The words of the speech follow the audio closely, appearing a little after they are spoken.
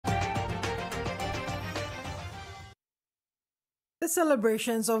The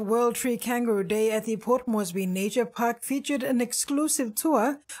celebrations of World Tree Kangaroo Day at the Port Moresby Nature Park featured an exclusive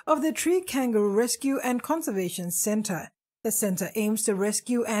tour of the Tree Kangaroo Rescue and Conservation Centre. The centre aims to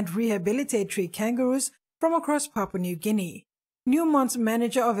rescue and rehabilitate tree kangaroos from across Papua New Guinea. Newmont's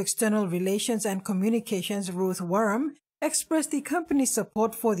Manager of External Relations and Communications, Ruth Warham, expressed the company's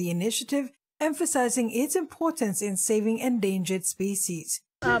support for the initiative, emphasizing its importance in saving endangered species.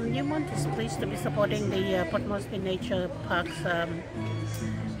 Newmont is pleased to be supporting the Port Moresby Nature Park's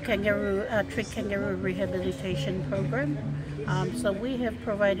tree kangaroo rehabilitation program. So we have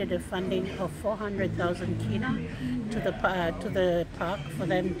provided a funding of 400,000 kina to the park for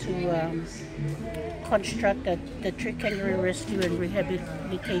them to construct the tree kangaroo rescue and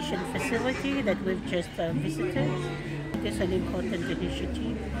rehabilitation facility that we've just visited. It is an important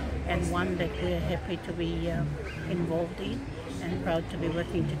initiative and one that we're happy to be involved in, and proud to be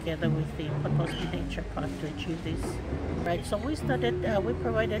working together with the Port Moresby Nature Park to achieve this. Right, so we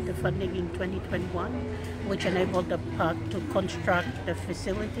provided the funding in 2021, which enabled the park to construct the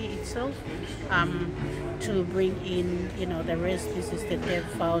facility itself, to bring in, the rare species that they've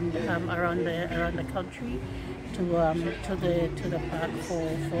found around the country to the park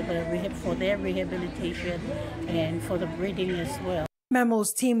for their rehabilitation and for the breeding as well.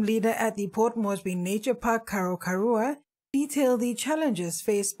 Mammals team leader at the Port Moresby Nature Park, Karo Karua, detailed the challenges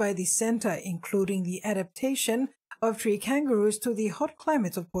faced by the centre, including the adaptation of tree kangaroos to the hot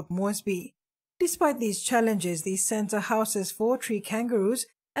climate of Port Moresby. Despite these challenges, the centre houses 4 tree kangaroos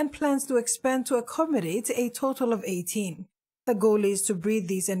and plans to expand to accommodate a total of 18. The goal is to breed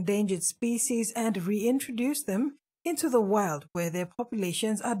these endangered species and reintroduce them into the wild, where their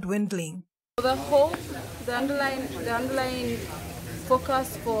populations are dwindling. The underlying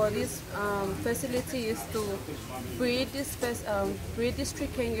focus for this facility is to breed this tree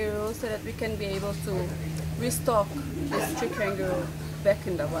kangaroo so that we can be able to restock this tree kangaroo back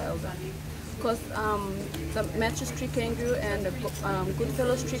in the wild. Because the mattress tree kangaroo and the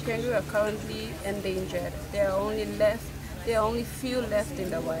Goodfellows tree kangaroo are currently endangered. There are only few left in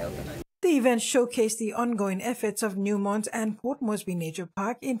the wild. The event showcased the ongoing efforts of Newmont and Port Moresby Nature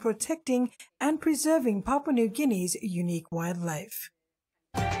Park in protecting and preserving Papua New Guinea's unique wildlife.